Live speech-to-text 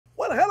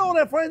Well, hello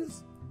there,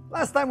 friends.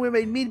 Last time we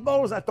made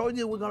meatballs, I told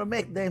you we're gonna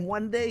make them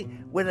one day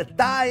with a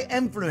Thai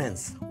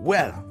influence.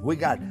 Well, we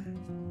got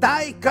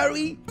Thai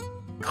Curry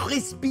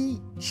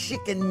Crispy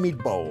Chicken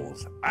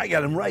Meatballs. I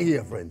got them right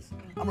here, friends.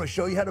 I'm gonna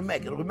show you how to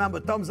make it. Remember,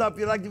 thumbs up if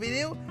you like the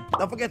video.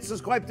 Don't forget to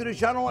subscribe to the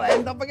channel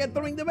and don't forget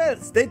to ring the bell.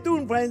 Stay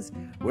tuned, friends.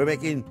 We're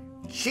making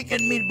chicken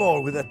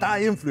meatball with a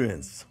Thai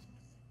influence.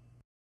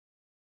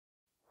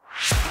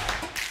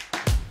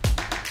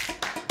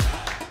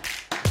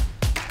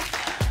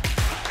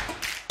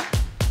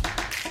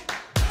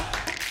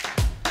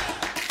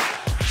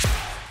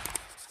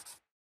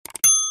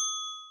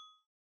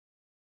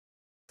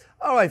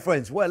 All right,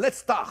 friends, well, let's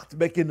start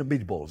making the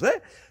meatballs, eh?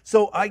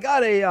 So I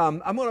got I'm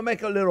gonna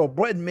make a little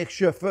bread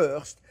mixture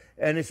first,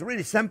 and it's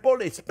really simple.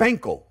 It's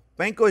panko.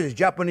 Panko is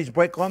Japanese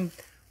breadcrumb.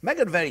 Make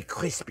it very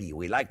crispy.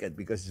 We like it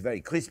because it's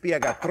very crispy. I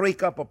got 3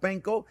 cups of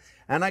panko,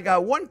 and I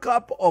got 1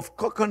 cup of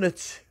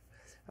coconut,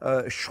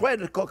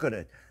 shredded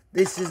coconut.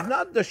 This is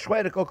not the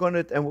shredded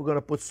coconut, and we're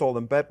gonna put salt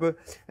and pepper.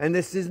 And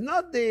this is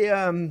not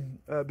the,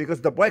 because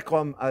the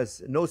breadcrumb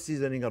has no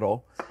seasoning at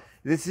all.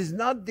 This is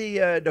not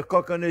the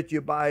coconut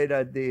you buy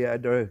at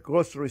the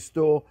grocery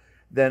store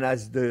that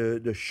has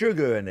the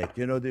sugar in it,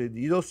 you know,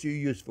 those you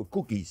use for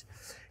cookies.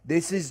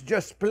 This is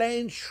just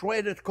plain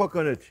shredded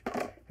coconut.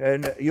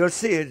 And you'll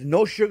see it,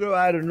 no sugar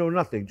added, no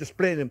nothing, just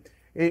plain.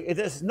 It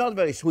is not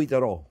very sweet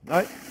at all. All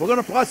right? We're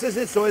gonna process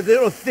it so it's a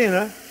little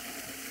thinner.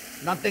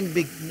 Nothing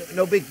big,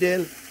 no big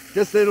deal,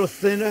 just a little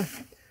thinner.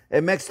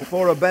 It makes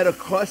for a better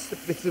crust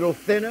if it's a little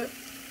thinner.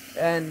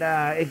 And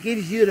it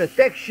gives you the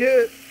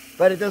texture,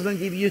 but it doesn't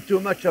give you too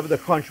much of the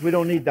crunch. We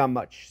don't need that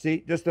much.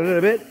 See, just a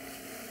little bit.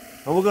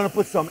 And we're gonna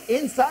put some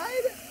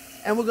inside,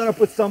 and we're gonna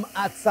put some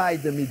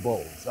outside the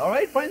meatballs. All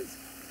right, friends?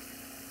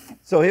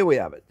 So here we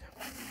have it.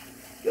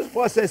 Just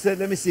process it,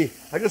 let me see.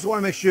 I just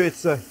wanna make sure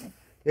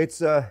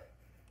yeah,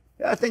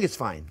 I think it's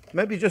fine.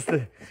 Maybe just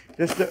a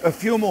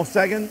few more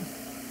seconds.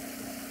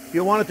 If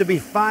you want it to be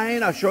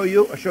fine, I'll show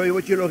you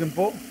what you're looking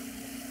for.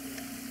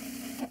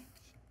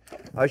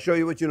 I'll show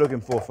you what you're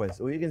looking for,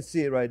 friends. Well, you can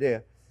see it right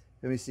there.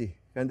 Let me see.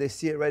 Can they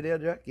see it right there,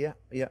 Jack? Yeah,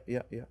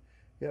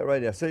 right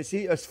there. So you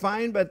see, it's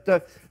fine, but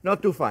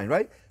not too fine,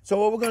 right? So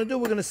what we're gonna do,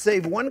 we're gonna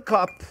save 1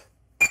 cup.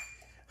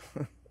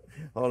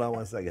 Hold on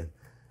one second.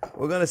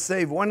 We're gonna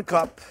save 1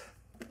 cup.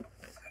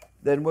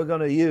 Then we're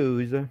gonna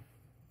use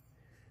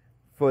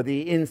for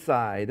the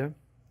inside.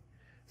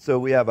 So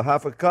we have a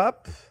 1/2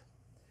 cup,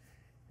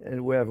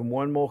 and we have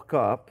 1 more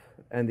cup,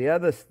 and the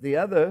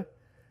other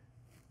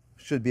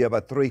should be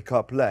about 3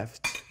 cups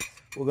left.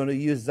 We're gonna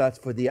use that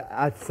for the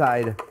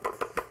outside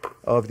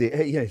of the,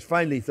 yes,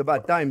 finally, it's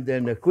about time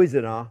then the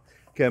Cuisinart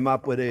came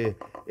up with a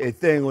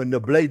thing when the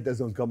blade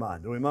doesn't come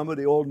out. Remember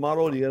the old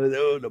model?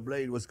 The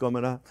blade was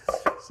coming out.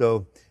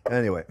 So,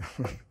 anyway,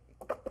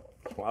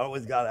 I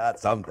always got to add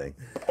something.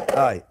 All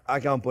right, I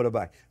can't put it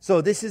back.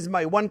 So, this is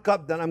my 1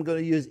 cup that I'm going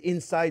to use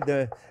inside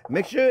the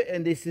mixture,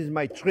 and this is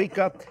my 3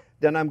 cup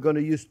that I'm going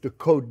to use to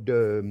coat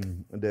the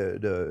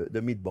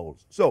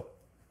meatballs. So,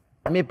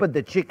 let me put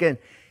the chicken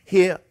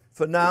here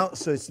for now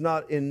so it's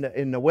not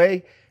in the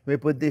way. Let me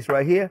put this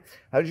right here.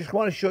 I just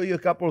want to show you a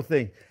couple of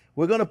things.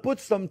 We're going to put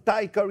some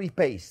Thai curry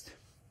paste.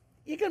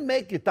 You can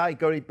make your Thai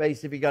curry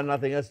paste if you got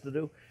nothing else to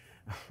do.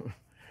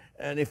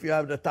 And if you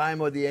have the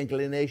time or the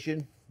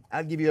inclination,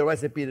 I'll give you a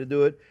recipe to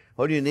do it.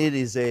 All you need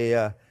is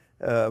a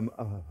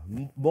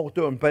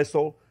mortar and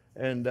pestle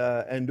and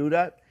do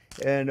that.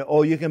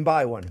 Or you can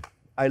buy one.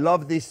 I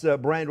love this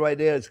brand right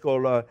there. It's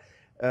called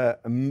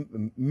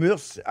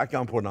Murs. I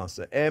can't pronounce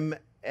it.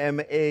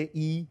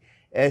 M-A-E.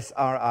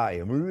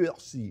 S-R-I,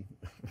 Merci.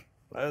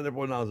 I don't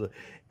pronounce it.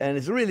 And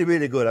it's really,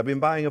 really good. I've been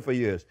buying it for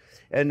years.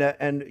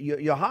 And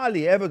you're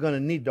hardly ever going to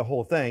need the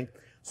whole thing.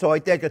 So I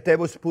take a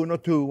tablespoon or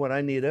 2 when I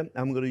need it.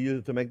 I'm going to use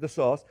it to make the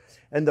sauce.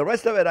 And the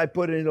rest of it, I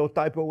put in a little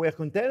Tupperware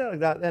container like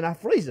that, and I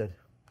freeze it.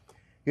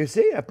 You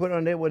see, I put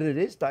on there what it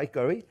is, Thai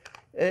curry.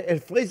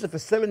 It freezes for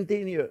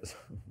 17 years,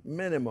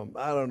 minimum.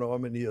 I don't know how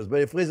many years,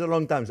 but it freezes a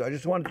long time. So I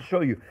just wanted to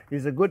show you.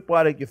 It's a good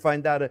product. You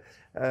find that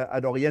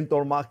at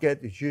Oriental Market.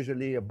 It's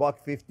usually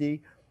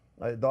 $1.50,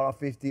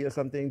 $1.50 or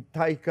something.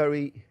 Thai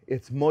curry,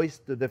 it's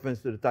moist. The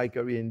difference to the Thai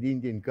curry and the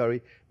Indian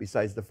curry,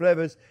 besides the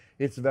flavors,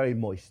 it's very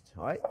moist.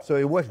 All right, so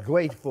it works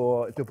great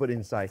to put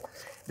inside.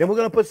 Then we're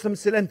gonna put some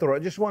cilantro. I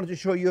just wanted to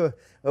show you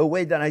a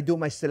way that I do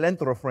my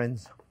cilantro,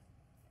 friends.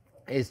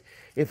 Is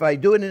if I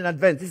do it in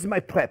advance. This is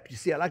my prep. You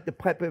see, I like to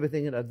prep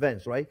everything in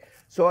advance, right?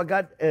 So I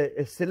got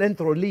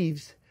cilantro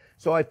leaves.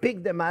 So I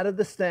pick them out of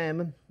the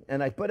stem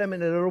and I put them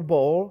in a little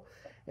bowl.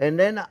 And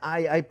then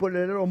I put a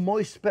little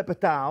moist paper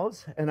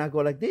towels and I go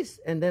like this.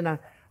 And then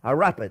I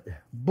wrap it.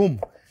 Boom.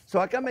 So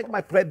I can make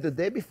my prep the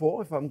day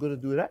before if I'm going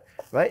to do that,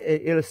 right?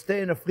 It'll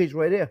stay in the fridge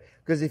right there.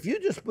 Because if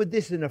you just put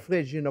this in the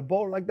fridge in a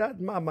bowl like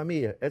that, mamma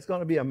mia, it's going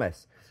to be a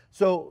mess.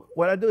 So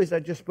what I do is I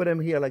just put them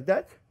here like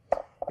that,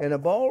 in a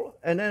bowl,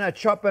 and then I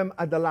chop them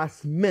at the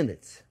last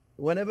minute,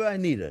 whenever I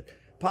need it.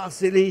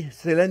 Parsley,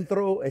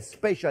 cilantro,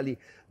 especially.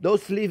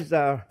 Those leaves,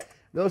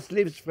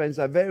 friends,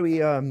 are very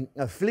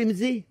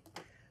flimsy.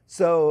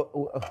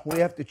 So we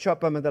have to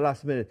chop them at the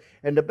last minute.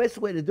 And the best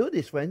way to do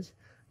this, friends,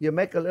 you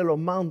make a little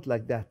mound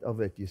like that of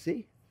it, you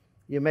see?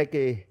 You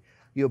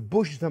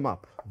bush them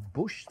up.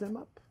 Bush them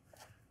up?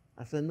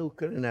 That's a new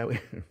culinary,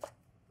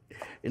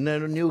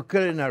 new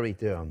culinary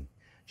term.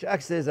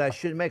 Jack says I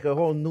should make a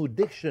whole new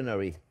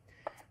dictionary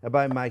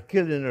about my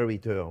culinary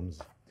terms.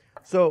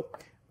 So,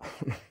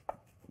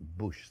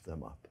 bush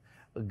them up,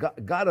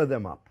 gather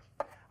them up.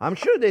 I'm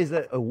sure there's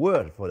a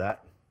word for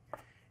that.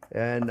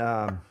 And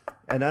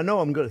I know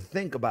I'm going to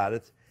think about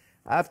it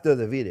after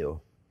the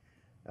video.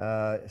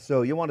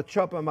 So you want to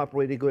chop them up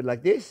really good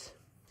like this.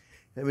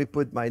 Let me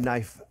put my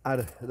knife out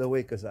of the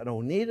way because I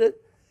don't need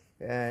it.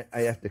 And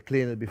I have to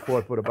clean it before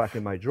I put it back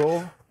in my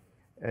drawer.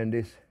 And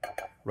this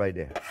right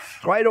there.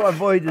 Try to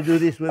avoid to do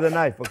this with a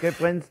knife, okay,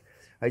 friends?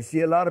 I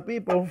see a lot of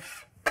people,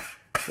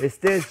 they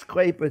still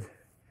scrape it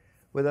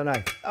with a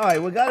knife. All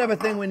right, we got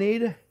everything we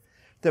need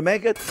to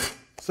make it.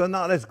 So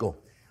now let's go.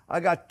 I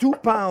got 2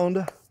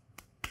 pounds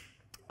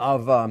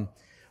of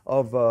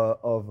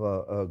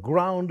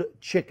ground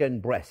chicken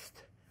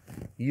breast.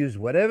 Use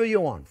whatever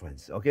you want,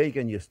 friends. Okay, you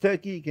can use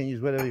turkey, you can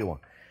use whatever you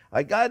want.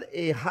 I got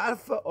a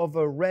half of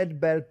a red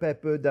bell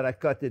pepper that I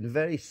cut in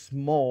very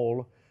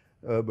small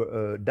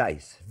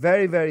dice.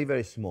 Very, very,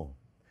 very small.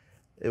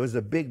 It was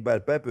a big bell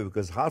pepper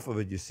because half of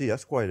it, you see,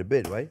 that's quite a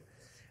bit, right?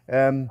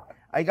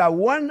 I got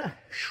 1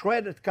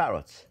 shredded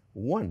carrot.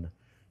 1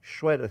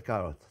 shredded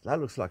carrot.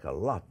 That looks like a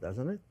lot,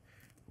 doesn't it?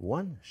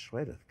 1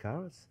 shredded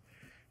carrot.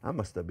 That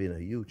must have been a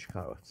huge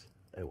carrot.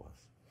 It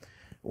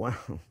was.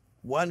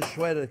 One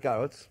shredded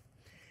carrot.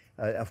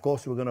 Of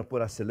course, we're going to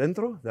put a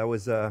cilantro. That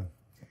was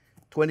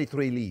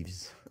 23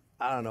 leaves.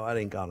 I don't know. I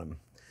didn't count them.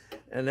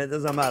 And it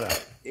doesn't matter.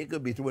 It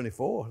could be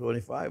 24,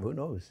 25. Who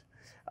knows?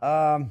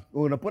 We're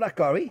going to put a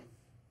curry.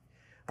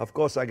 Of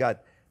course, I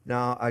got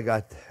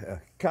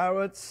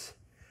carrots.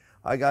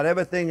 I got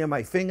everything in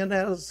my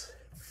fingernails.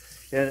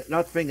 And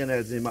not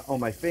fingernails, on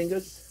my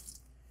fingers.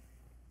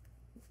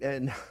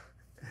 And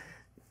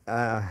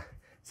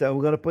so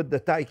we're going to put the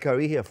Thai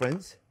curry here,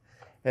 friends.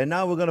 And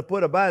now we're going to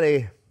put about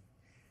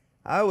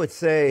I would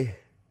say,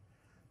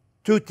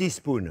 2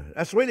 teaspoons.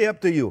 That's really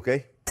up to you,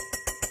 okay?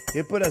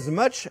 You put as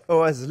much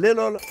or as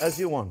little as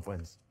you want,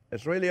 friends.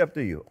 It's really up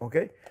to you,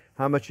 okay?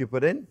 How much you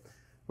put in.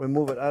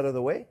 Remove it out of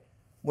the way.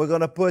 We're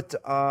going to put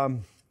a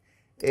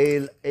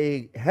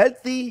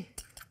healthy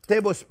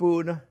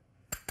tablespoon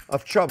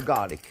of chopped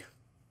garlic.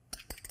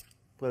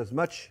 Put as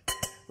much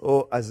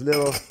or as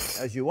little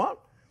as you want.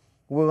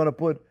 We're going to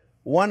put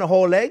 1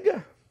 whole egg.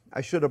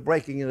 I should have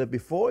breaking it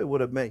before. It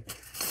would have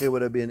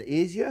been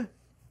easier.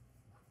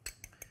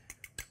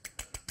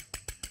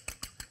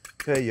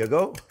 There you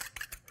go.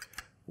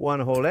 1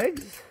 whole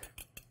egg.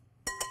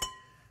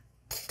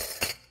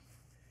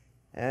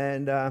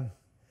 And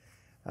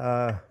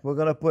we're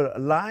going to put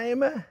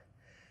lime,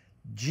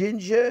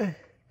 ginger,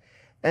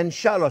 and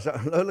shallots.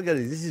 Look at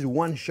this. This is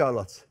 1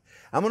 shallot.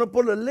 I'm going to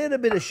put a little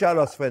bit of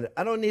shallots for it.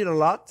 I don't need a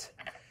lot.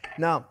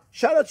 Now,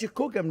 shallots, you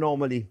cook them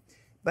normally.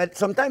 But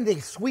sometimes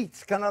they're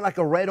sweet, kind of like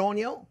a red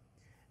onion.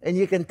 And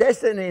you can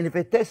test it, and if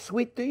it tastes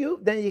sweet to you,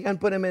 then you can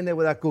put them in there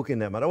without cooking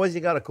them. Otherwise,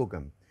 you got to cook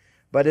them.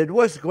 But it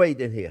works great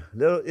in here.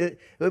 It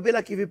would be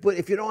like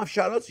if you don't have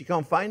shallots, you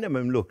can't find them.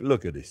 And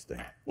look at this thing.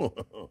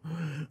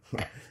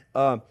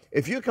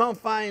 If you can't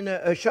find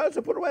shallots,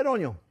 put a red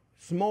onion.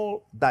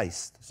 Small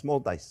dice,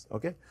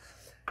 okay?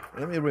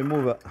 Let me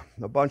remove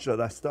a bunch of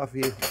that stuff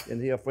here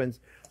in here, friends,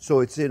 so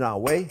it's in our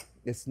way.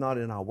 It's not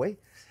in our way.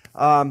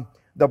 The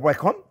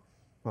breadcrumb,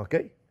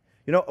 okay?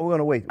 You know, we're going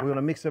to wait. We're going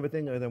to mix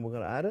everything, and then we're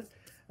going to add it.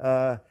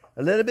 A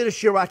little bit of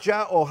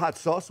sriracha or hot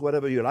sauce,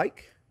 whatever you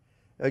like.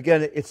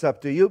 Again, it's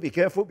up to you. Be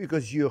careful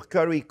because your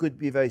curry could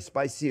be very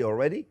spicy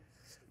already.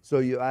 So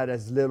you add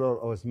as little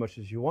or as much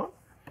as you want.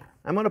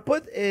 I'm going to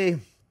put a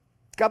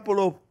couple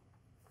of,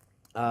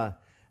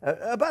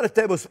 about a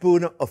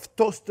tablespoon of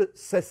toasted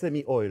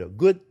sesame oil.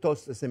 Good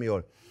toasted sesame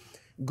oil.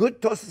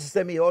 Good toasted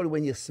sesame oil,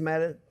 when you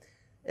smell it,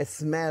 it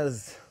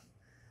smells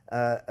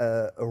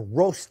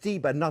roasty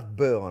but not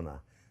burn.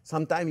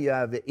 Sometimes you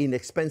have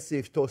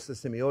inexpensive toasted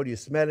sesame oil. You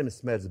smell it, it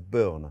smells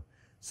burn.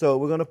 So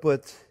we're going to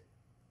put...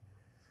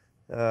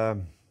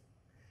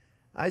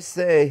 I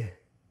say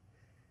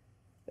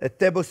a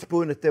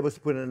tablespoon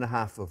and a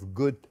half of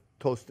good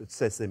toasted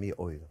sesame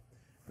oil.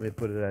 Let me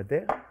put it right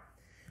there.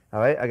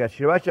 All right, I got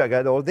sriracha, I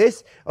got all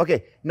this.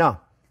 Okay,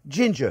 now,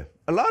 ginger.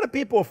 A lot of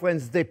people,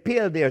 friends, they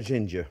peel their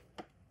ginger.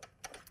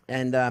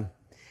 And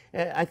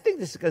I think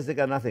this is because they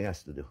got nothing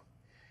else to do.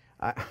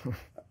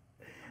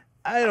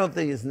 I don't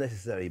think it's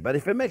necessary, but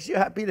if it makes you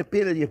happy to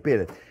peel it, you peel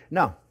it.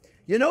 Now,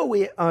 you know,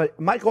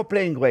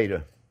 microplane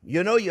grater.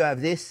 You know you have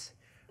this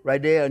right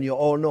there, and you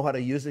all know how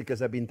to use it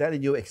because I've been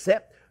telling you,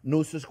 except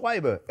new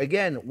subscriber.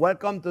 Again,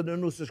 welcome to the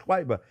new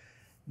subscriber.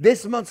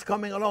 This month's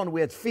coming along, we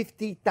had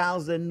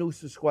 50,000 new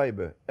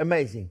subscribers.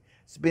 Amazing.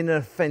 It's been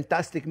a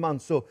fantastic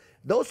month. So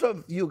those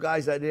of you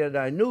guys out there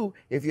that are new,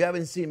 if you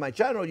haven't seen my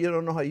channel, you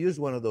don't know how to use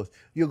one of those.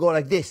 You go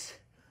like this.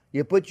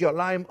 You put your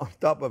lime on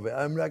top of it.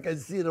 I can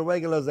see the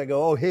regulars. I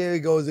go, oh, here he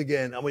goes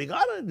again. And we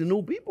got it, the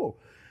new people.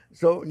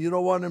 So you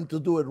don't want them to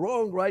do it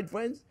wrong, right,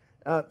 friends?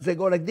 So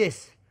go like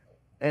this.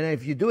 And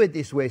if you do it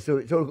this way,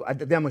 so I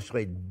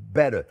demonstrate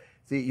better.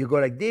 See, you go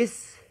like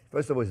this.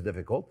 First of all, it's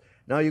difficult.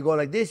 Now you go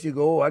like this. You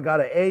go, oh, I got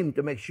to aim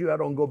to make sure I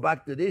don't go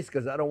back to this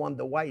because I don't want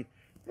the white.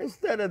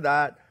 Instead of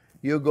that,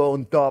 you go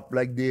on top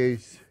like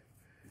this.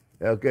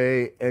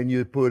 Okay, and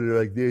you put it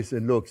like this.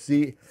 And look,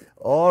 see,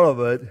 all of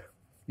it,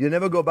 you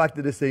never go back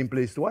to the same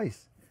place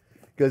twice.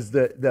 Because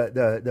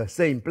the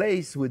same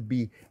place would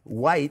be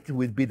white,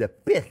 would be the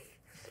pith.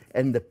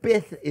 And the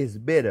pith is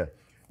bitter.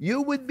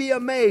 You would be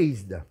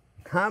amazed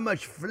how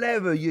much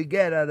flavor you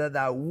get out of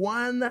that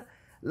one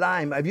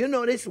lime. Have you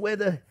noticed where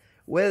the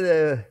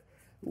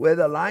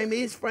lime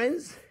is,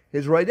 friends?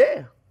 It's right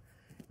there.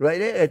 Right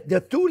there.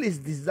 The tool is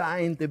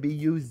designed to be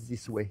used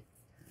this way.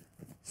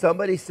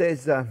 Somebody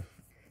says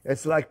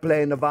it's like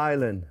playing the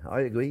violin.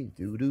 I agree.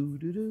 Do do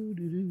do do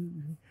do do.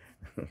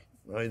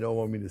 I don't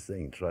want me to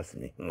sing, trust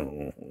me.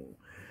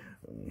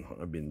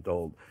 I've been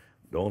told,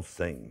 don't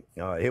sing.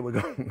 All right, here we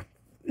go.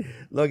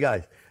 Look,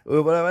 guys.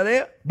 We put it over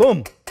there.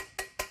 Boom.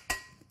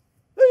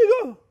 There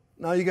you go.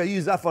 Now you got to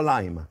use that for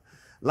lime.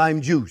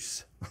 Lime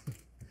juice.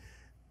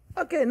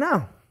 Okay,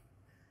 now,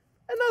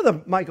 another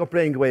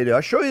microplane grater.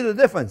 I'll show you the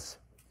difference.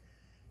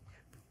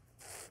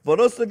 For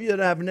those of you that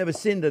have never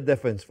seen the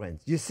difference,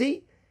 friends, you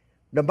see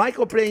the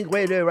microplane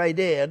grater right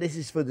there, this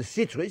is for the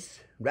citrus,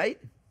 right?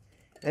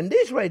 And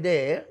this right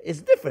there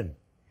is different.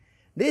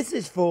 This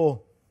is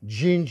for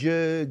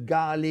ginger,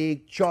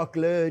 garlic,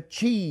 chocolate,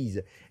 cheese.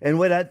 And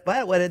what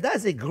it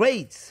does, it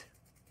grates.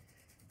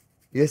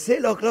 You see,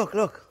 look, look,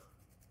 look.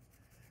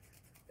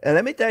 And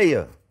let me tell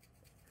you,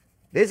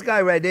 this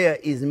guy right there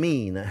is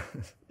mean.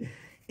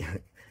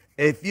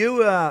 If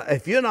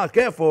you're not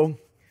careful,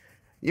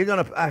 you're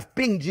gonna have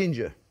pink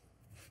ginger.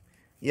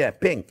 Yeah,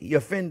 pink.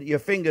 Your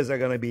fingers are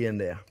gonna be in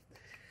there.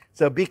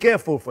 So be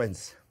careful,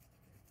 friends.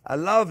 I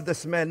love the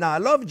smell. Now, I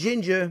love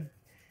ginger,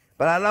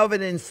 but I love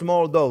it in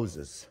small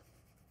doses.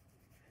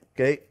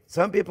 Okay?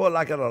 Some people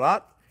like it a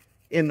lot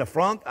in the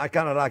front. I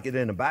kind of like it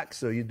in the back,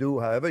 so you do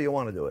however you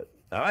want to do it.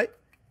 All right?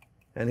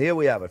 And here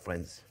we have it,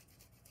 friends.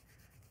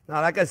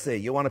 Now, like I say,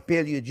 you want to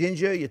peel your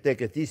ginger, you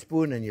take a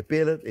teaspoon and you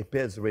peel it. It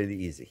peels really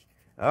easy.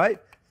 All right?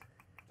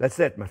 That's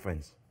it, my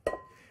friends.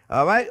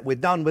 All right? We're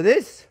done with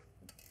this.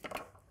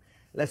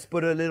 Let's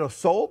put a little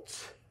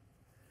salt.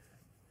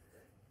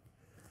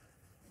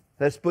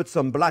 Let's put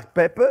some black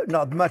pepper,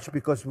 not much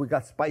because we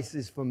got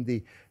spices from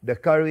the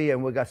curry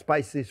and we got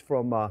spices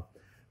from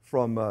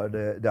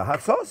the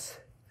hot sauce.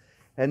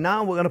 And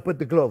now we're going to put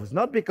the gloves,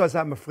 not because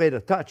I'm afraid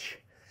of touch.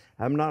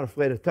 I'm not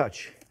afraid of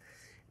touch.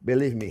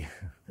 Believe me,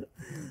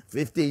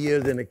 50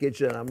 years in the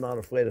kitchen, I'm not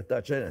afraid to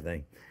touch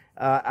anything.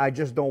 I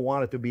just don't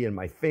want it to be in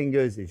my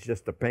fingers. It's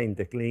just a pain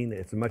to clean.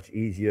 It's much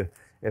easier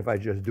if I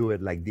just do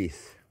it like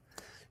this.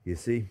 You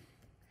see?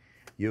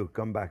 You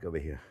come back over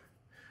here.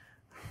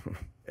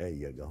 There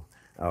you go.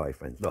 All right,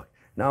 friends, look.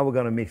 Now we're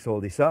going to mix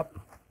all this up.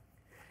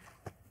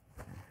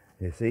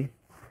 You see?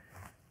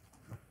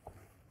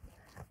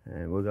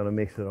 And we're going to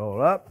mix it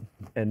all up.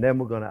 And then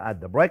we're going to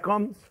add the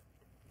breadcrumbs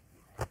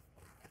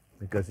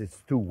because it's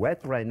too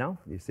wet right now,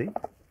 you see?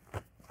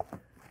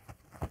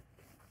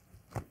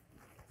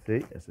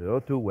 See, it's a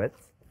little too wet.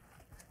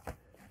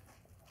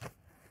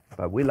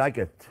 But we like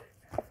it.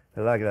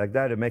 I like it like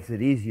that. It makes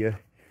it easier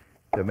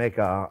to make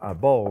our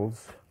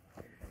balls.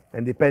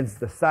 And depends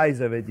the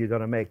size of it. You're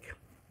going to make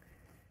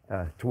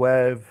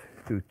 12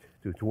 to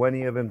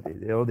 20 of them.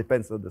 It all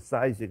depends on the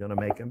size you're going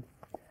to make them.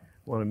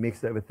 Want to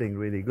mix everything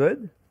really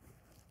good.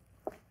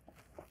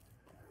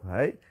 All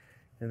right.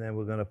 And then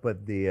we're going to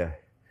put the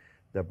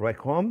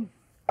breadcrumb.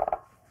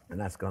 And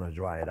that's going to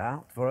dry it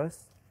out for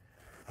us.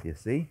 You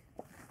see?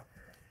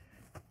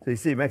 So you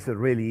see, it makes it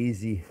really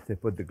easy to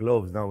put the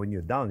gloves. Now, when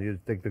you're done, you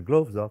take the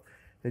gloves off,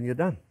 then you're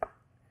done.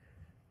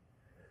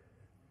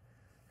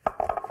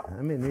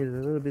 I may need a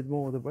little bit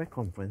more of the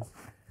breadcrumb, friends.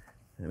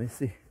 Let me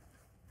see.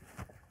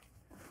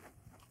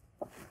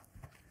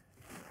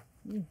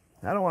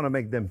 I don't want to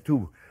make them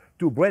too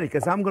bready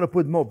because I'm going to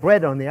put more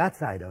bread on the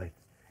outside of it.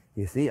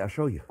 You see, I'll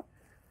show you.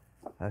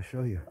 I'll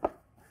show you.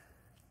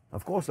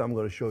 Of course, I'm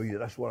going to show you.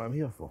 That's what I'm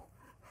here for.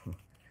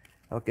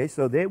 Okay,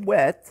 so they're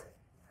wet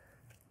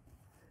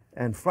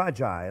and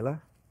fragile.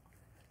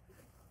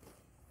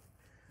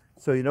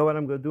 So you know what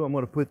I'm going to do? I'm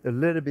going to put a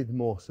little bit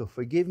more. So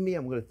forgive me,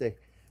 I'm going to take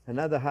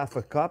another half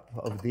a cup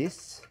of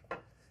this.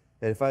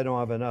 And if I don't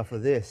have enough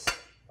of this,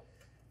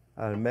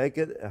 I'll make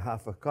it a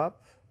half a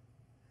cup.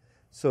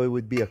 So it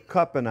would be a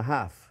cup and a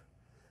half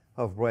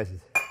of bread,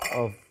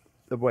 of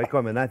the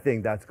breadcrumb, and I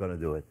think that's going to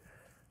do it.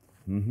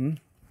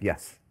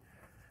 Yes.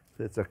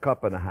 So it's a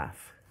cup and a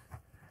half.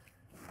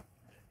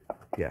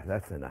 Yeah,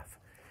 that's enough.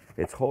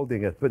 It's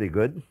holding it pretty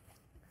good.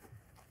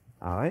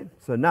 All right,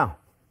 so now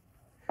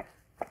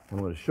I'm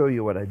going to show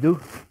you what I do.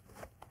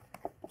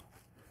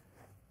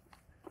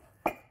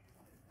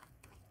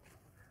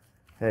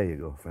 There you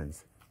go,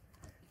 friends.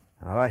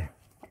 All right.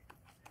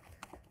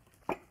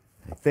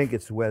 I think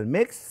it's well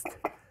mixed.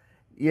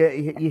 Yeah,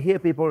 you hear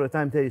people all the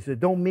time tell you, so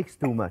don't mix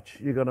too much.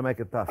 You're going to make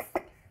it tough.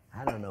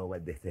 I don't know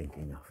what they're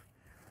thinking of.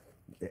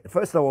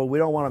 first of all, we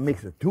don't want to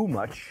mix it too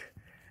much.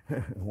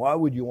 Why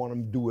would you want to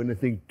do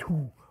anything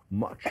too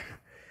much?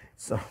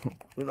 So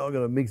we're not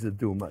going to mix it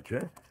too much.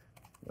 Eh?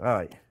 All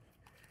right.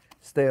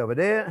 Stay over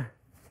there.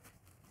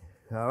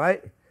 All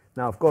right.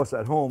 Now, of course,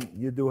 at home,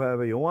 you do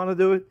however you want to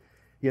do it.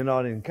 You're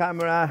not in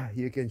camera.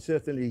 You can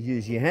certainly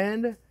use your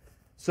hand.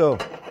 So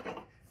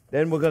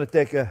then we're going to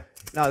take a,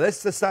 now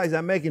that's the size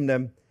I'm making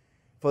them.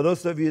 For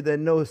those of you that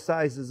know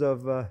sizes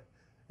of,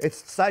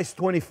 it's size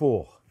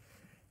 24.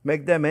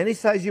 Make them any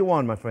size you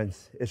want, my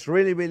friends. It's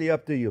really, really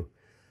up to you.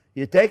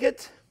 You take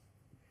it,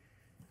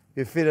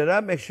 you fill it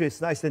up, make sure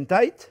it's nice and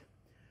tight.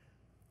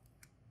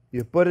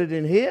 You put it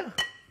in here.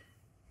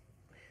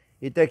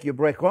 You take your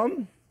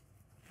breadcrumb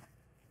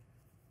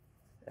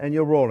and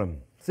you roll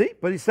them. See,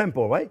 pretty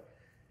simple, right?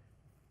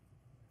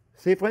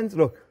 See, friends,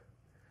 look.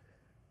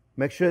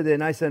 Make sure they're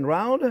nice and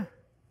round.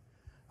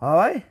 All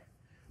right,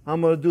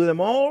 I'm going to do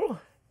them all.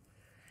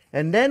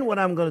 And then what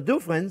I'm going to do,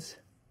 friends,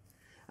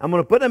 I'm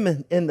going to put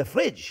them in the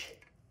fridge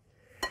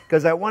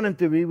because I want them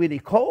to be really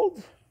cold.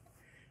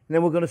 And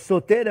then we're going to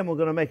saute them. We're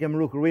going to make them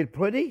look real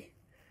pretty.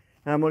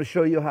 And I'm going to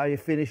show you how you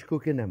finish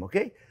cooking them,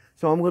 okay?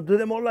 So I'm going to do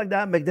them all like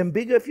that. Make them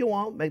bigger if you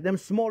want. Make them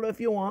smaller if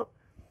you want.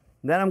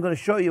 And then I'm going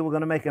to show you, we're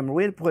going to make them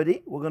real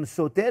pretty. We're going to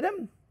saute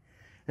them.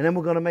 And then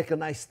we're going to make a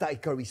nice Thai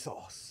curry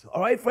sauce.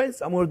 All right,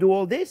 friends? I'm going to do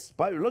all this.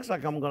 But it looks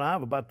like I'm going to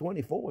have about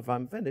 24 if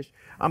I'm finished.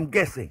 I'm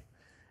guessing.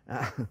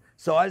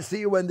 So I'll see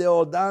you when they're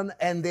all done.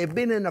 And they've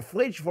been in the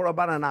fridge for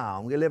about an hour.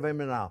 I'm going to leave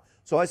them in an hour.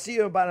 So I'll see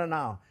you in about an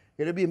hour.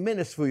 It'll be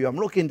minutes for you. I'm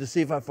looking to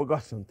see if I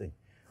forgot something.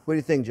 What do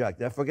you think, Jack?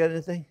 Did I forget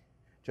anything?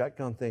 Jack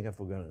can't think I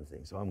forgot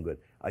anything, so I'm good.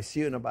 I'll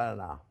see you in about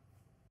an hour.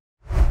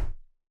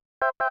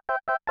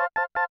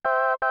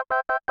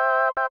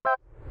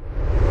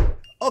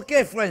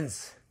 Okay,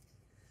 friends.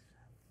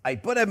 I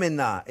put them in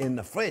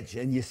the fridge,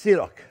 and you see,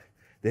 look,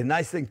 they're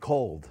nice and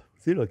cold.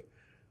 See, look.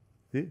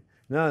 See?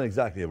 Not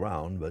exactly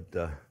round,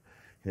 but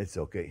it's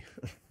okay.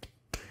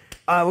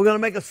 We're going to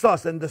make a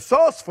sauce, and the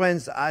sauce,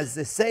 friends, has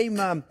the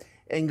same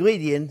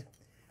ingredient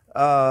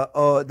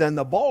than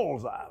the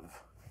balls have,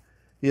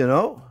 you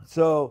know.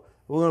 So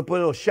we're going to put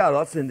little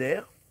shallots in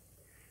there,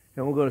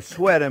 and we're going to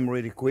sweat them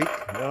really quick.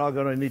 They're not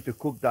going to need to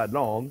cook that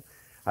long.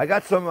 I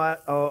got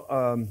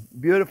some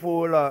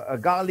beautiful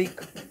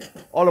garlic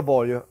olive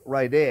oil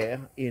right there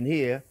in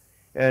here,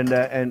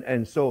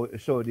 and so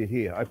did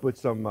here. I put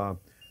some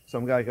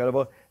garlic olive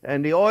oil,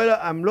 and the oil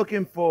I'm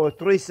looking for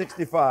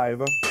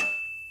 365.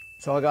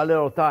 So I got a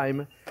little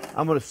time.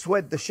 I'm going to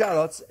sweat the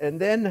shallots, and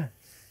then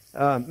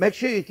make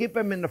sure you keep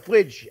them in the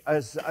fridge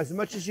as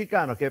much as you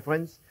can, okay,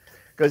 friends?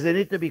 Because they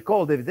need to be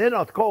cold. If they're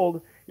not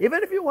cold,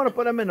 even if you want to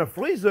put them in the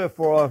freezer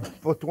for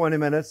 20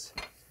 minutes,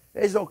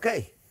 it's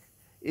okay.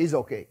 It's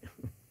okay.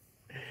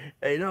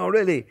 You know,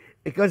 really,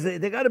 because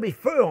they got to be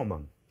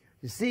firm.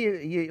 You see,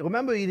 you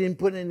remember you didn't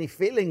put any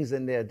fillings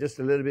in there, just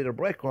a little bit of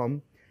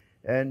breadcrumb.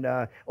 And,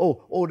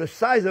 the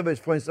size of it,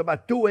 for instance,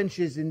 about 2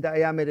 inches in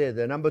diameter.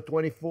 The number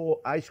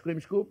 24 ice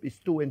cream scoop is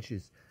 2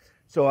 inches.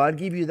 So I'll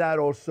give you that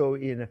also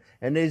and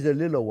there's a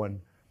little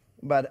one.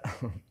 But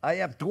I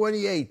have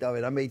 28 of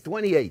it. I made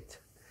 28.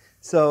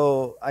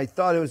 So I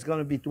thought it was going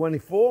to be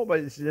 24, but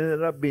it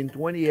ended up being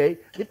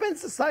 28.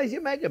 Depends the size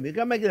you make them. You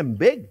can make them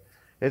big.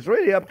 It's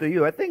really up to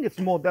you. I think it's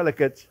more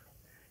delicate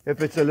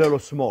if it's a little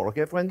small.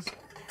 Okay, friends?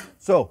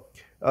 So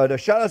the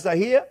shallots are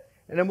here.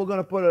 And then we're going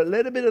to put a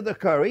little bit of the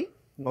curry.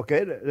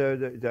 Okay,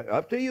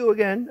 up to you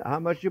again, how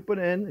much you put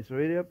in. It's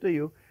really up to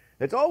you.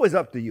 It's always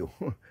up to you.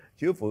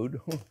 It's your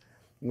food,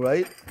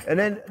 right? And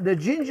then the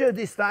ginger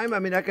this time, I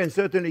mean, I can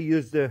certainly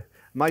use the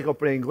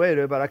microplane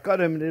grater, but I cut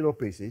them in little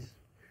pieces.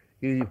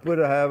 You put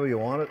it however you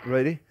want it,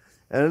 ready?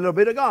 And a little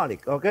bit of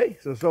garlic, okay?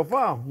 So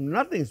far,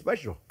 nothing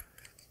special.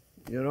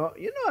 You know,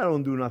 I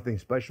don't do nothing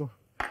special.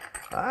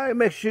 I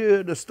make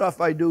sure the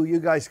stuff I do, you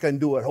guys can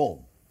do at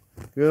home.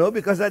 You know,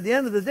 because at the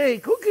end of the day,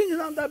 cooking is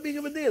not that big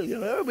of a deal. You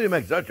know, everybody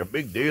makes such a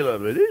big deal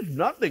of it. It's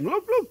nothing.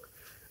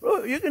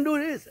 Look, you can do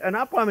this. And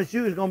I promise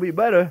you it's going to be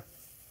better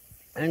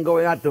than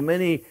going out to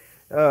many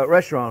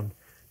restaurants.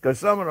 Because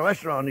some of the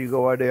restaurants you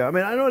go out there, I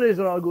mean, I know there's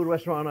a lot of good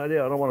restaurants out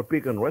there. I don't want to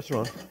pick on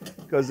restaurants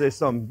because there's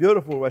some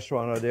beautiful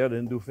restaurants out there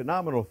that do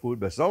phenomenal food,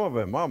 but some of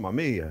them, mamma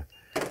mia.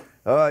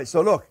 All right,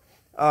 so look,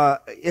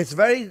 it's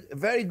very,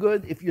 very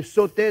good if you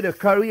saute the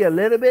curry a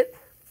little bit.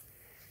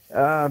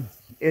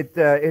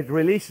 It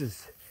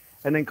releases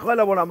an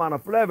incredible amount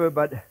of flavor,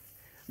 but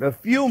the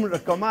fumes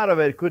that come out of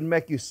it could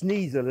make you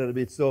sneeze a little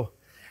bit. So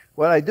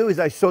what I do is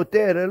I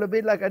saute it a little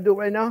bit like I do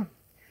right now,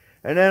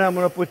 and then I'm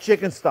going to put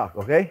chicken stock,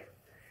 okay?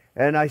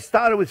 And I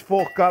started with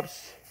 4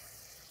 cups,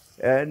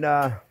 and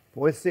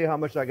we'll see how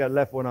much I got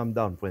left when I'm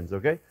done, friends,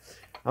 okay?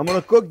 I'm going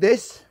to cook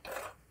this,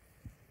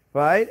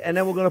 right? And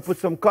then we're going to put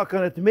some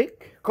coconut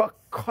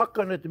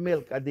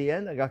milk at the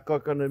end. I got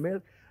coconut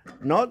milk,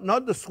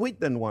 not the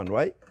sweetened one,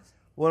 right?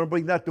 We're going to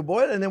bring that to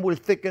boil, and then we'll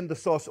thicken the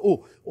sauce.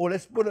 Oh,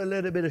 let's put a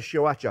little bit of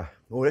sriracha.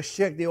 Oh, let's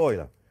check the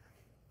oil.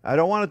 I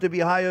don't want it to be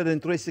higher than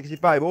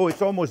 365. Oh,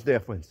 it's almost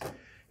there, friends.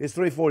 It's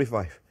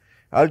 345.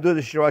 I'll do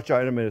the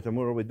sriracha in a minute. I'm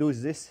going to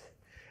reduce this.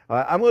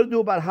 I'm going to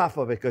do about half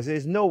of it because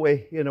there's no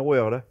way in the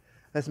world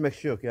Let's make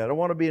sure, okay? I don't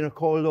want to be in a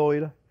cold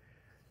oil,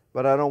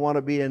 but I don't want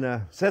to be in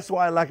a... So that's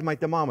why I like my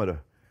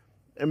thermometer.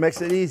 It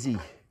makes it easy.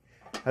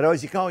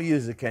 Otherwise, you can't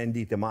use a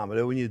candy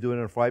thermometer when you're doing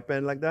it in a fry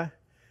pan like that.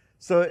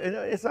 So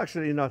it's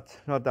actually not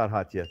that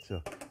hot yet,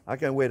 so I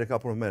can wait a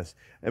couple of minutes.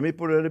 Let me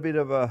put a little bit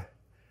of a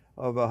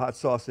hot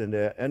sauce in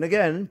there. And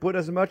again, put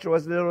as much or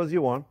as little as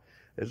you want.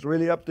 It's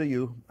really up to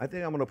you. I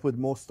think I'm going to put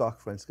more stock,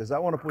 friends, because I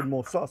want to put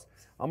more sauce.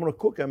 I'm going to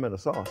cook them in the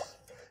sauce.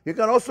 You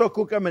can also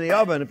cook them in the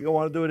oven if you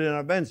want to do it in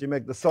advance. You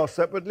make the sauce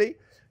separately.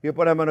 You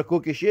put them on a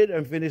cookie sheet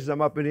and finish them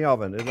up in the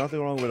oven. There's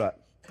nothing wrong with that.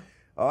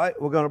 All right,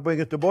 we're going to bring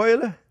it to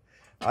boil.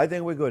 I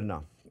think we're good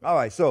now. All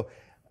right, so,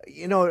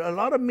 you know, a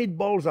lot of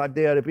meatballs out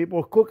there, the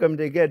people cook them,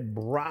 they get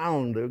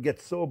brown. They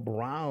get so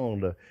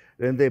brown,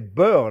 and they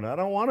burn. I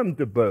don't want them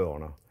to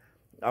burn.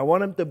 I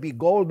want them to be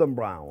golden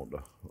brown.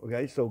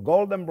 Okay, so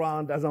golden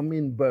brown doesn't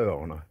mean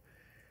burn.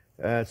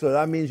 So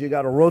that means you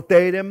got to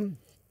rotate them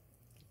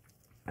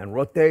and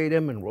rotate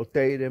them and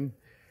rotate them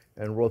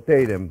and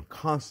rotate them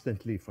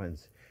constantly,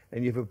 friends.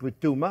 And if you put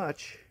too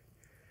much,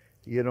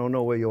 you don't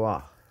know where you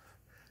are.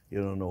 You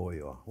don't know where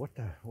you are.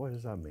 What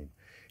does that mean?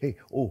 Hey,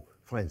 oh,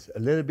 friends, a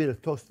little bit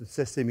of toasted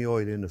sesame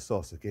oil in the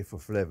sauce, okay, for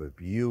flavor.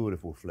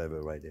 Beautiful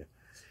flavor right there.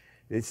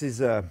 This is,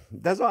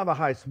 doesn't have a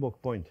high smoke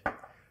point,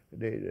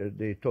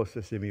 the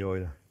toasted sesame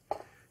oil.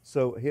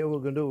 So here we're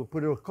going to do,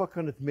 put a little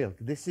coconut milk.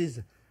 This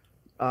is,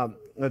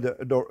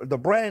 the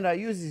brand I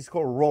use is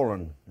called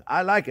Roland.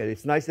 I like it.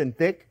 It's nice and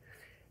thick,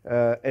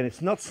 and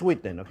it's not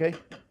sweetened, okay?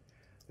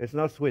 It's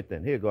not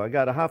sweetened. Here you go. I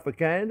got a half a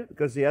can,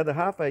 because the other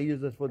half I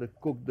use it for the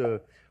cook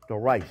the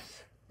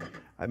rice.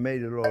 I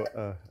made a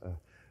little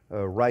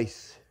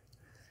rice,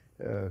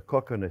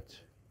 coconut,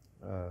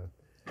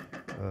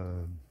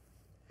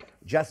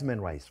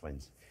 jasmine rice,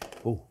 friends.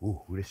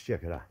 Oh, let's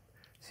check it out.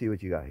 See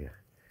what you got here.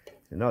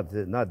 Not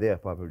there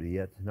probably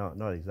yet. No,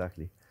 not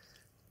exactly.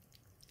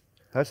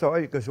 That's all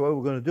right, because what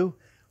we're going to do,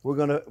 we're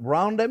going to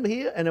brown them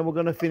here, and then we're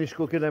going to finish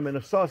cooking them in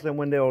a sauce, and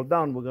when they're all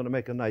done, we're going to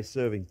make a nice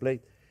serving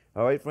plate.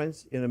 All right,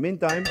 friends? In the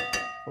meantime,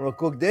 I'm going to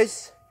cook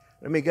this.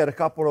 Let me get a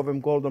couple of them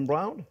golden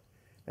brown,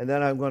 and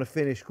then I'm going to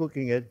finish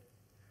cooking it.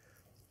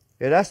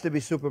 It has to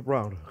be super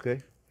brown,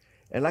 okay?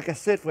 And like I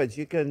said, friends,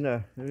 you can,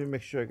 let me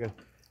make sure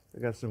I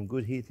got some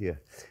good heat here.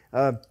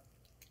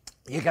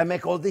 You can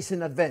make all this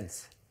in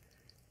advance.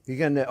 You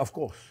can, of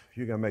course,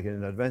 you can make it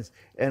in advance.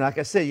 And like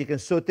I said, you can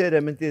saute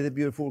them into the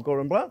beautiful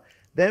golden brown.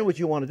 Then what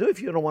you want to do,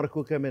 if you don't want to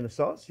cook them in a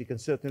sauce, you can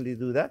certainly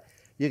do that.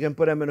 You can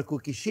put them in a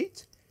cookie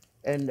sheet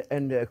and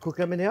cook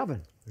them in the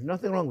oven. There's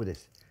nothing wrong with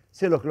this.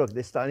 See, look,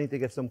 they're starting to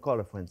get some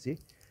color, friends, see?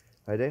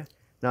 Right there.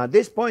 Now, at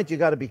this point, you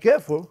got to be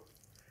careful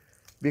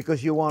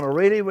because you want to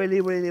really,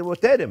 really, really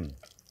rotate them.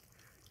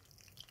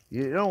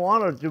 You don't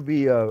want it to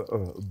be,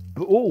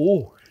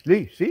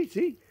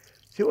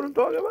 see what I'm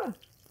talking about?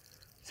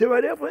 See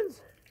right there,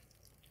 friends?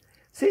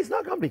 See, it's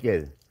not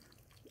complicated.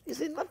 You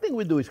see, nothing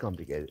we do is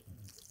complicated.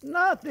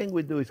 Nothing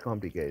we do is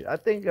complicated. I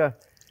think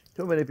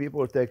too many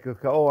people take,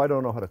 oh, I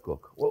don't know how to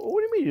cook. Well, what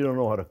do you mean you don't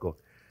know how to cook?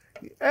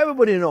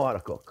 Everybody knows how to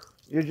cook.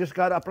 You just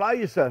got to apply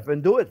yourself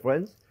and do it,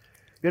 friends.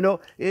 You know,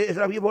 it's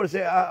like people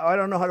say, I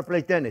don't know how to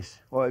play tennis.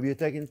 Well, have you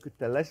taken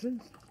the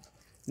lessons?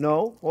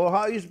 No. Well, how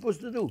are you supposed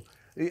to do?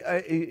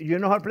 You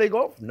know how to play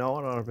golf? No,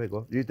 I don't know how to play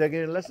golf. Do you take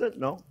any lessons?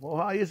 No. Well,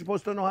 how are you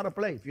supposed to know how to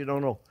play if you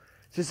don't know?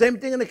 It's the same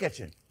thing in the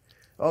kitchen.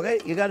 Okay,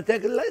 you got to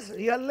take a lesson.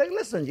 You got to take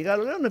lessons. You got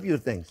to learn a few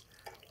things.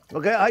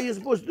 Okay, how are you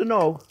supposed to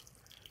know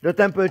the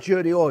temperature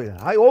of the oil?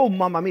 Oh,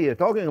 mamma mia,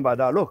 talking about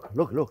that.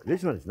 Look,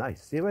 this one is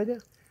nice. See right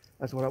there?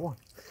 That's what I want.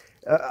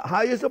 How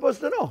are you supposed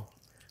to know?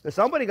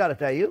 Somebody got to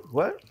tell you.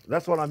 Well,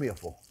 that's what I'm here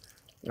for.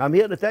 I'm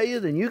here to tell you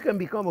that you can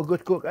become a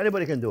good cook.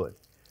 Anybody can do it.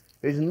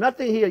 There's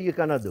nothing here you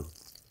cannot do.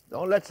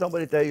 Don't let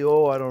somebody tell you,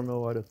 oh, I don't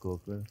know how to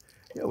cook.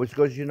 Yeah, it's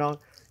because you're not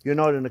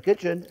in the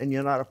kitchen and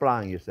you're not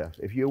applying yourself.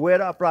 If you were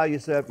to apply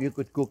yourself, you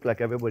could cook like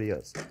everybody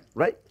else,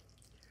 right?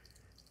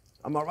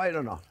 Am I right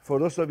or not? For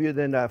those of you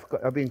that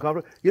have been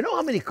covered, you know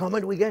how many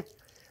comments we get?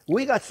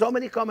 We got so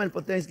many comments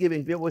for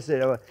Thanksgiving. People say,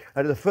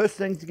 the first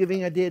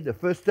Thanksgiving I did, the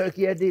first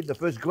turkey I did, the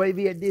first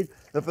gravy I did,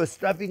 the first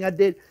stuffing I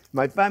did.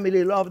 My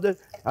family loved it.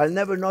 I'll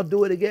never not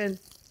do it again.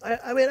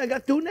 I mean, I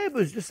got 2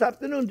 neighbors this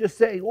afternoon just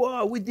saying,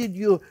 wow, we did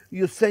your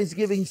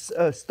Thanksgiving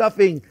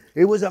stuffing.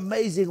 It was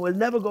amazing. We'll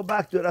never go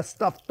back to that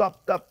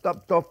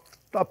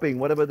stuffing,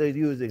 whatever they're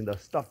using, the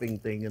stuffing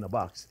thing in a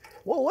box.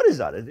 Well, what is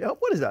that?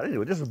 What is that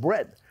anyway? This is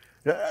bread.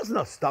 That's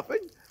not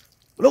stuffing.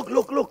 Look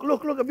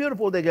how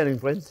beautiful they're getting,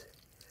 friends.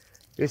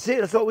 You see,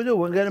 that's what we do.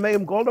 We're going to make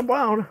them golden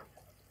brown.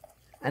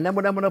 And then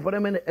we're going to put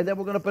them in, and then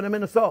we're going to put them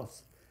in the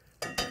sauce.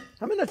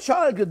 I mean, a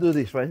child could do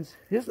this, friends.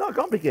 It's not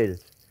complicated.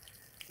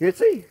 You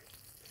see?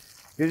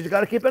 You just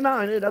got to keep an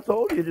eye on it, that's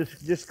all. You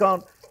just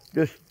can't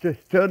just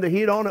turn the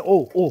heat on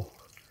and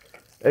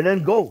and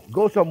then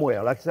go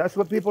somewhere. Like that's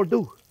what people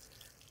do.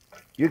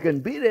 You can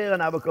be there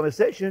and have a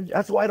conversation.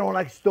 That's why I don't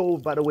like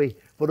stove, by the way,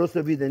 for those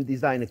of you that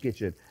design a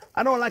kitchen.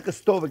 I don't like a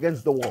stove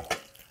against the wall.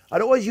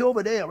 Otherwise, you're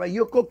over there, right?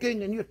 You're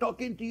cooking and you're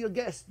talking to your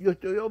guests. You're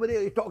over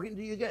there, you're talking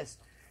to your guests.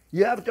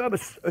 You have to have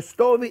a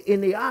stove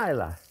in the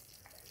aisle.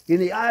 in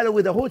the aisle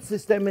with a hood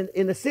system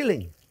in the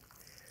ceiling,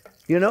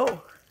 you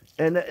know?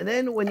 And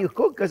then when you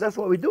cook, because that's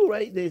what we do,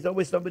 right? There's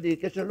always somebody in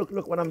the kitchen,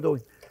 look what I'm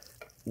doing.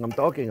 I'm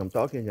talking,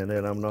 and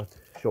then I'm not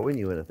showing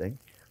you anything.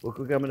 We'll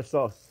cook them in a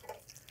sauce.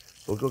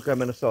 We'll cook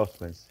them in a sauce,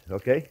 friends,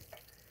 okay?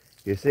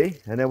 You see?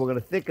 And then we're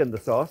going to thicken the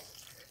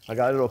sauce. I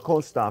got a little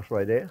cornstarch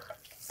right there.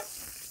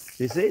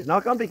 You see? It's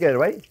not complicated,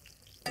 right?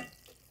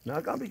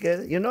 Not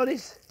complicated. You know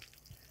this?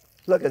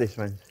 Look at this,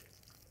 friends.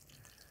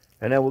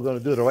 And then we're going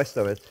to do the rest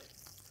of it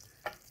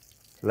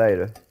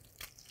later.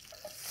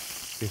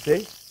 You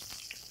see?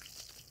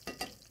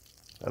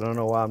 I don't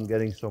know why I'm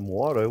getting some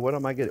water. What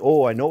am I getting?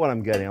 Oh, I know what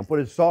I'm getting. I'm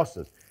putting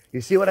sauces.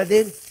 You see what I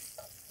did?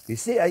 You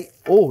see?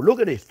 Oh, look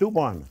at this. Too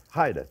brown.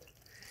 Hide it.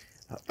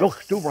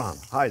 Look, too brown.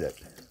 Hide it.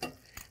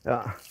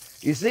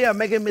 You see, I'm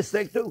making a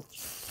mistake too.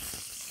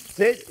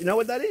 See? You know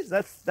what that is?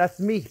 That's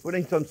me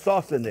putting some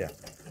sauce in there.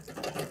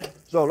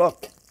 So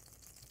look.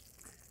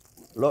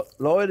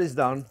 Lower this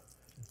down.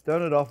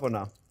 Turn it off for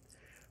now.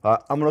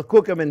 I'm going to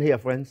cook them in here,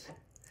 friends.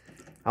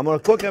 I'm going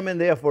to cook them in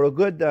there for a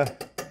good, I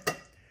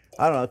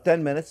don't know,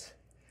 10 minutes.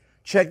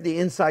 Check the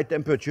inside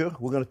temperature.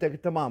 We're going to take a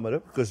thermometer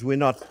because we're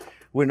not,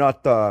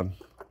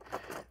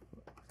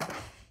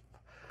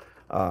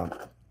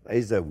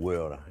 is a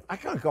word. I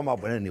can't come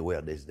up with any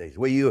word these days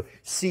where you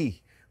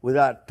see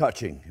without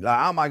touching. Like,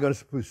 how am I going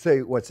to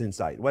say what's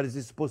inside? What is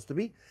it supposed to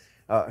be?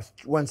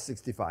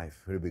 165,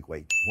 very big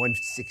weight,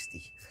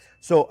 160.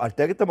 So I'll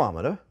take a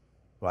thermometer,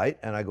 right?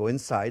 And I go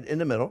inside in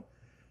the middle,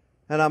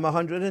 and I'm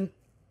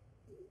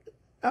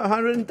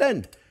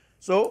 110.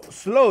 So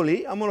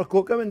slowly, I'm going to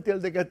cook them until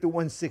they get to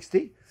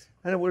 160,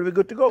 and then we'll be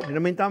good to go. In the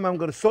meantime, I'm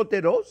going to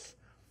saute those.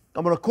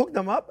 I'm going to cook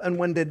them up, and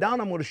when they're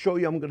done, I'm going to show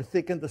you, I'm going to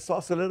thicken the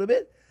sauce a little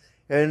bit,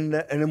 and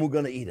then we're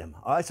going to eat them.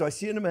 All right, so I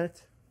see you in a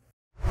minute.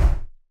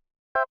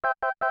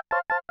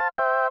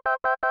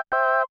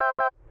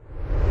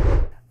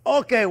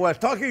 Okay, well,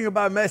 talking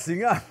about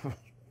messing up,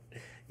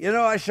 you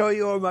know, I show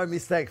you all my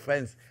mistakes,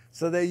 friends,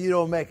 so that you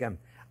don't make them.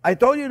 I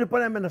told you to put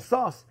them in a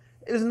sauce.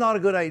 It was not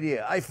a good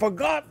idea. I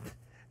forgot.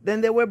 Then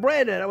they were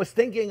breaded. I was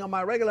thinking of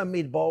my regular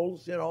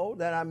meatballs, you know,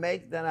 that I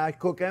make, then I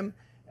cook them,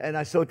 and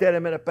I saute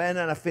them in a pan,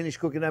 and I finish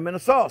cooking them in a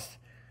sauce.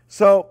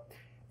 So,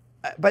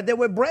 but they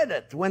were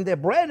breaded. When they're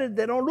breaded,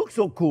 they don't look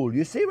so cool.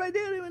 You see right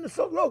there in the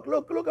sauce?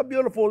 Look how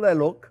beautiful they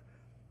look.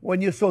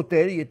 When you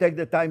saute, you take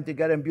the time to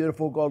get them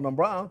beautiful golden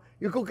brown,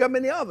 you cook them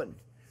in the oven.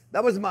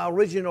 That was my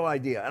original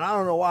idea. And I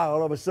don't know why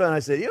all of a sudden I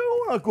said, you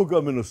don't want to cook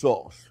them in a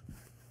sauce.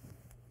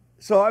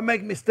 So I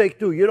make mistake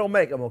too. You don't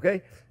make them,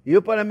 okay?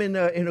 You put them in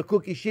a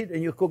cookie sheet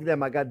and you cook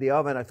them. I got the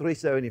oven at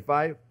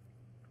 375.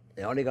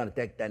 They're only going to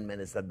take 10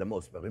 minutes at the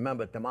most. But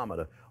remember,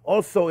 thermometer.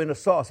 Also in the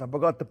sauce, I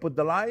forgot to put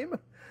the lime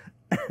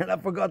and I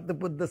forgot to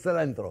put the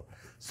cilantro.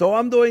 So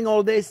I'm doing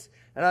all this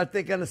and I'll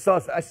take in the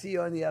sauce. I see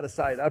you on the other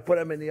side. I'll put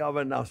them in the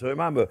oven now. So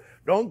remember,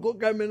 don't cook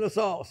them in the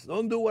sauce.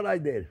 Don't do what I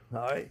did,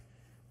 all right?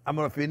 I'm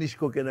going to finish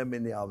cooking them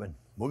in the oven.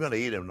 We're going to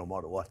eat them no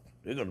matter what.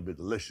 They're going to be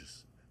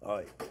delicious, all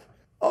right?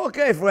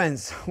 Okay,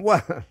 friends.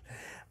 Well,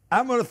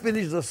 I'm going to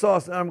finish the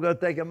sauce and I'm going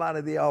to take them out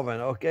of the oven,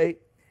 okay?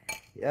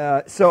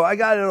 So I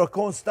got a little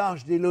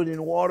cornstarch diluted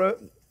in water.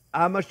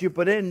 How much you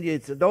put in,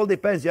 it all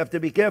depends. You have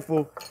to be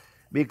careful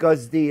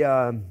because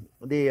the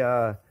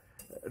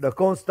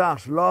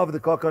cornstarch love the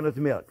coconut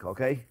milk,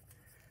 okay?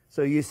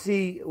 So you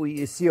see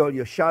all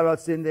your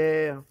shallots in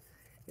there,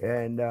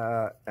 and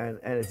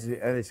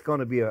it's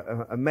going to be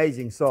an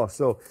amazing sauce.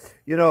 So,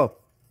 you know,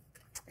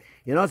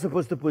 you're not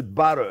supposed to put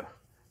butter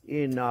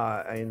in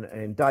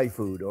Thai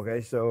food,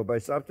 okay? So, but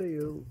it's up to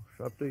you.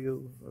 It's up to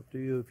you. Up to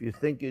you. If you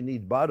think you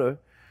need butter,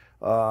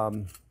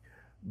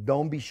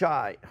 don't be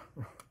shy.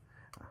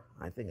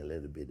 I think a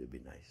little bit would be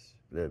nice.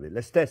 A little bit.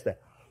 Let's test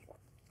that.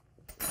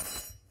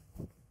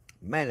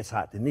 Man, it's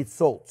hot. It needs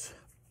salt.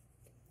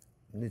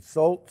 It needs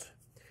salt.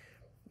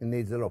 It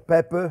needs a little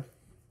pepper.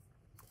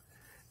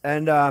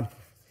 And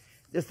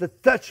just a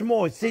touch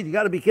more. See, you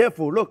got to be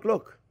careful.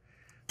 Look.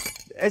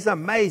 It's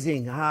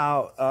amazing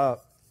how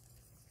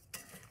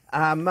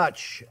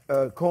much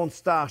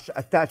cornstarch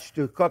attached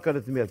to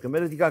coconut milk. The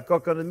minute you got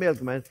coconut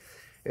milk, man,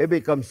 it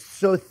becomes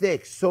so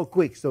thick, so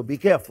quick. So be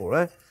careful,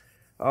 eh?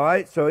 All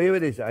right, so here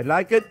it is. I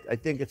like it. I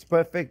think it's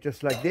perfect,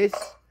 just like this.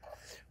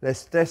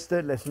 Let's test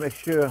it. Let's make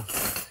sure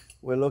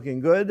we're looking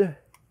good.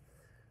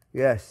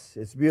 Yes,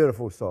 it's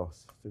beautiful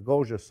sauce. It's a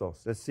gorgeous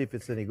sauce. Let's see if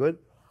it's any good.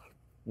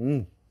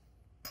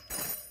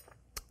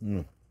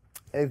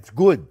 It's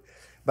good.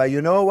 But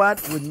you know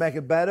what would make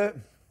it better?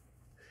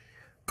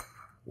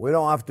 We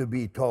don't have to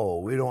be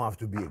tall. We don't have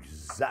to be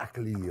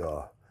exactly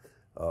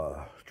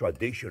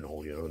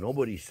traditional. You know,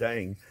 nobody's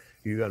saying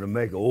you're going to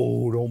make,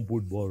 oh, don't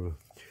put butter.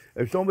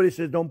 If somebody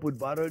says don't put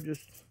butter,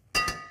 just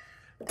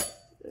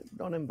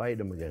don't invite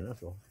them again,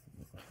 that's all.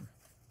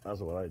 That's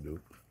what I do.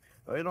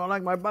 Oh, you don't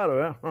like my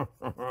butter,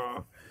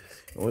 huh?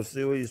 We'll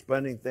see where you're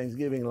spending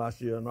Thanksgiving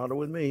last year, not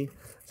with me.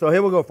 So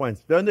here we go,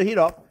 friends. Turn the heat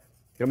up.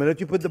 The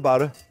minute you put the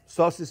butter,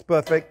 sauce is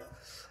perfect.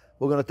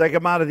 We're going to take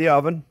them out of the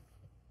oven.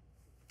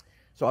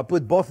 So I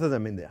put both of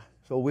them in there,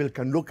 so we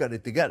can look at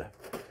it together.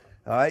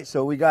 All right,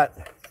 so we got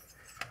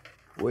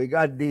We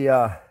got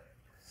the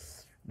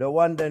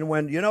one then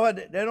when, you know what,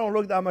 they don't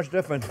look that much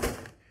different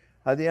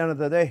at the end of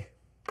the day.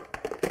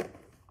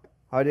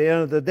 At the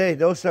end of the day,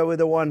 those are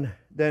the one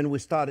then we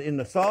started in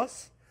the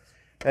sauce,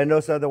 and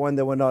those are the one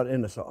that were not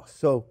in the sauce.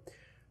 So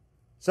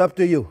it's up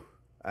to you.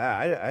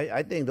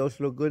 I think those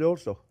look good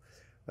also.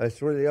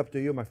 It's really up to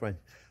you, my friend.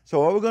 So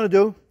what we're gonna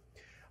do,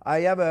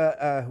 I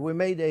have we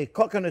made a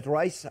coconut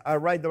rice. I'll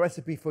write the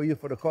recipe for you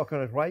for the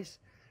coconut rice.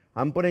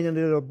 I'm putting it in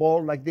a little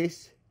bowl like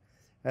this,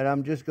 and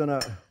I'm just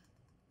gonna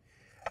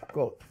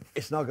go.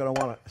 It's not gonna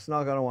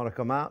wanna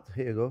come out.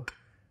 Here you go.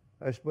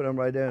 I just put them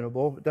right there in a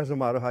bowl. It doesn't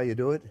matter how you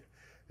do it.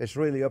 It's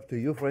really up to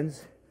you,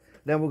 friends.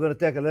 Then we're gonna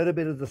take a little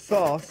bit of the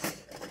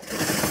sauce,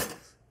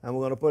 and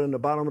we're gonna put it in the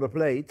bottom of the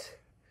plate.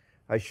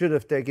 I should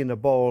have taken the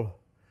bowl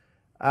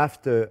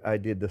after I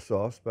did the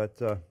sauce,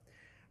 but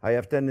I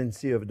have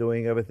tendency of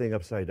doing everything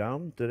upside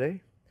down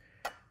today.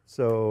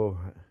 So,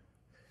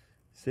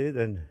 see,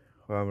 then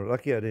well, I'm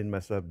lucky I didn't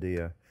mess up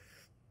the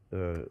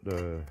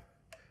let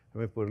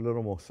me put a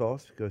little more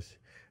sauce because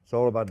it's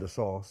all about the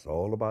sauce,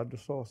 all about the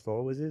sauce. It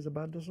always is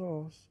about the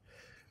sauce.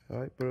 All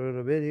right, put a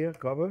little bit here,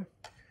 cover.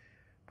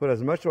 Put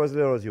as much or as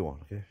little as you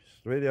want, okay?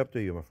 It's really up to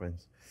you, my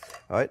friends.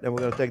 All right, then we're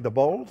gonna take the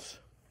bowls.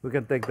 We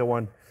can take the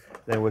one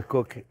that we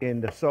cook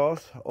in the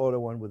sauce or the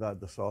one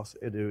without the sauce.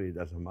 It really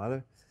doesn't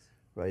matter.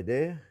 Right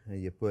there,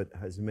 and you put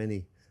as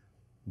many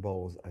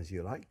bowls as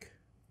you like.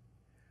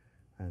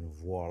 And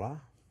voila.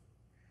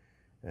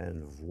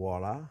 And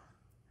voila.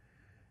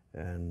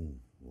 And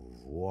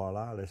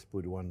voila. Let's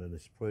put one that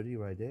is pretty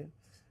right there.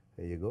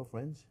 There you go,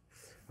 friends.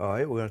 All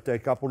right, we're gonna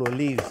take a couple of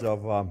leaves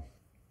of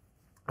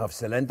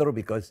cilantro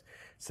because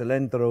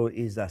cilantro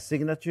is a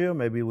signature.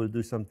 Maybe we'll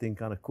do something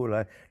kind of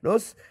cool.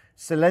 Those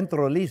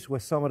cilantro leaves were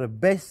some of the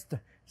best,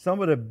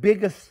 some of the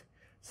biggest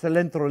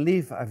cilantro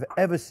leaf I've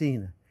ever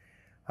seen.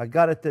 I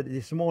got it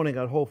this morning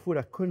at Whole Foods.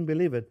 I couldn't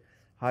believe it,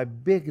 how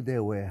big they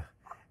were.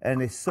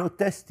 And it's so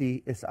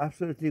tasty, it's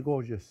absolutely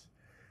gorgeous.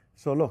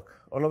 So look,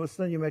 all of a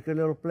sudden you make a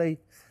little plate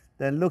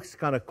that looks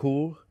kind of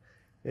cool.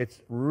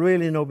 It's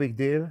really no big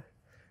deal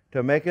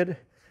to make it.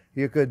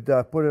 You could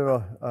put it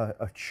a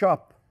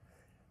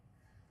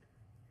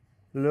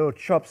little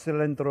chopped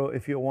cilantro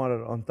if you want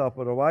it on top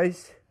of the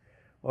rice.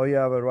 Or you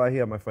have it right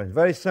here, my friends.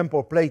 Very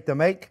simple plate to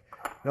make.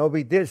 No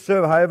big deal.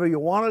 Serve however you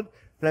want it.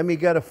 Let me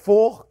get a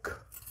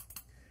fork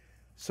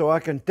so I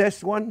can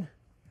test one.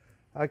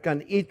 I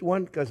can eat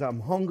one because I'm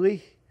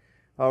hungry.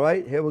 All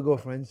right, here we go,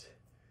 friends.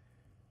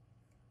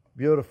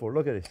 Beautiful.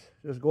 Look at this.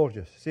 Just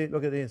gorgeous. See,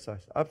 look at the inside.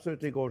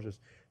 Absolutely gorgeous.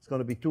 It's going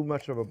to be too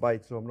much of a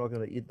bite, so I'm not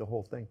going to eat the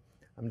whole thing.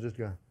 I'm just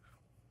going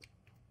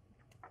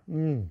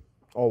to.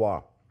 Oh,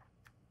 wow.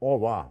 Oh,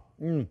 wow.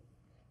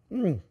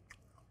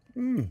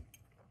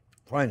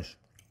 Friends,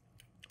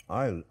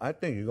 I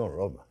think you're going to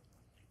love it.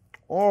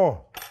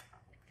 Oh.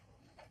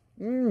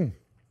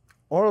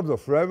 All of the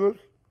flavors,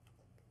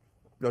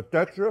 the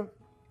texture,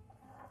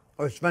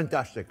 it's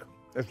fantastic.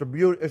 It's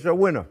a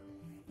winner.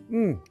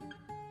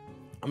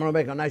 I'm gonna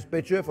make a nice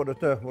picture for the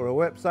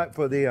website,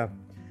 for the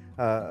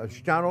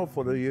channel,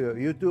 for the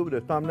YouTube,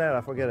 the thumbnail.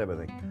 I forget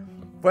everything.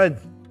 Friends,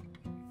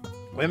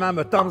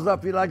 remember, thumbs up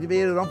if you like the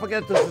video. Don't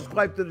forget to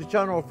subscribe to the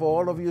channel for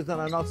all of you that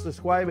are not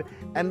subscribed,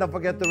 and don't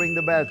forget to ring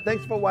the bell.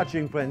 Thanks for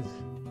watching, friends.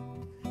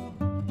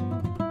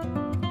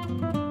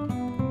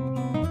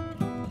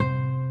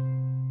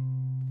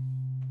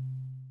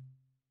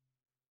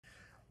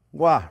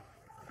 Wow,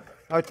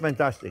 that's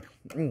fantastic.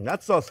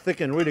 That sauce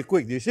thickened really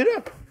quick. Do you see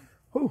that?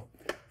 Whew.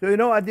 So you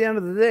know, at the end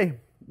of the day,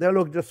 they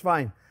look just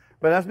fine.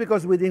 But that's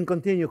because we didn't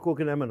continue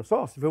cooking them in the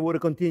sauce. If we would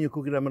have continued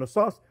cooking them in the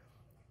sauce,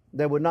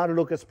 they would not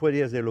look as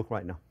pretty as they look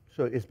right now.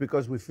 So it's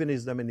because we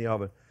finished them in the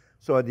oven.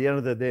 So at the end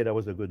of the day, that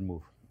was a good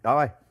move. All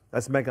right,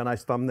 let's make a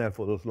nice thumbnail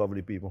for those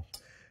lovely people,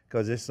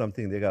 because it's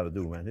something they got to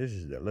do, man. This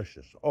is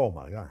delicious. Oh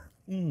my God.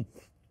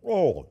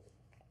 Oh,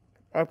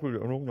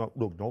 absolutely.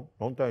 Look,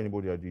 don't tell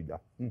anybody I did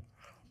that.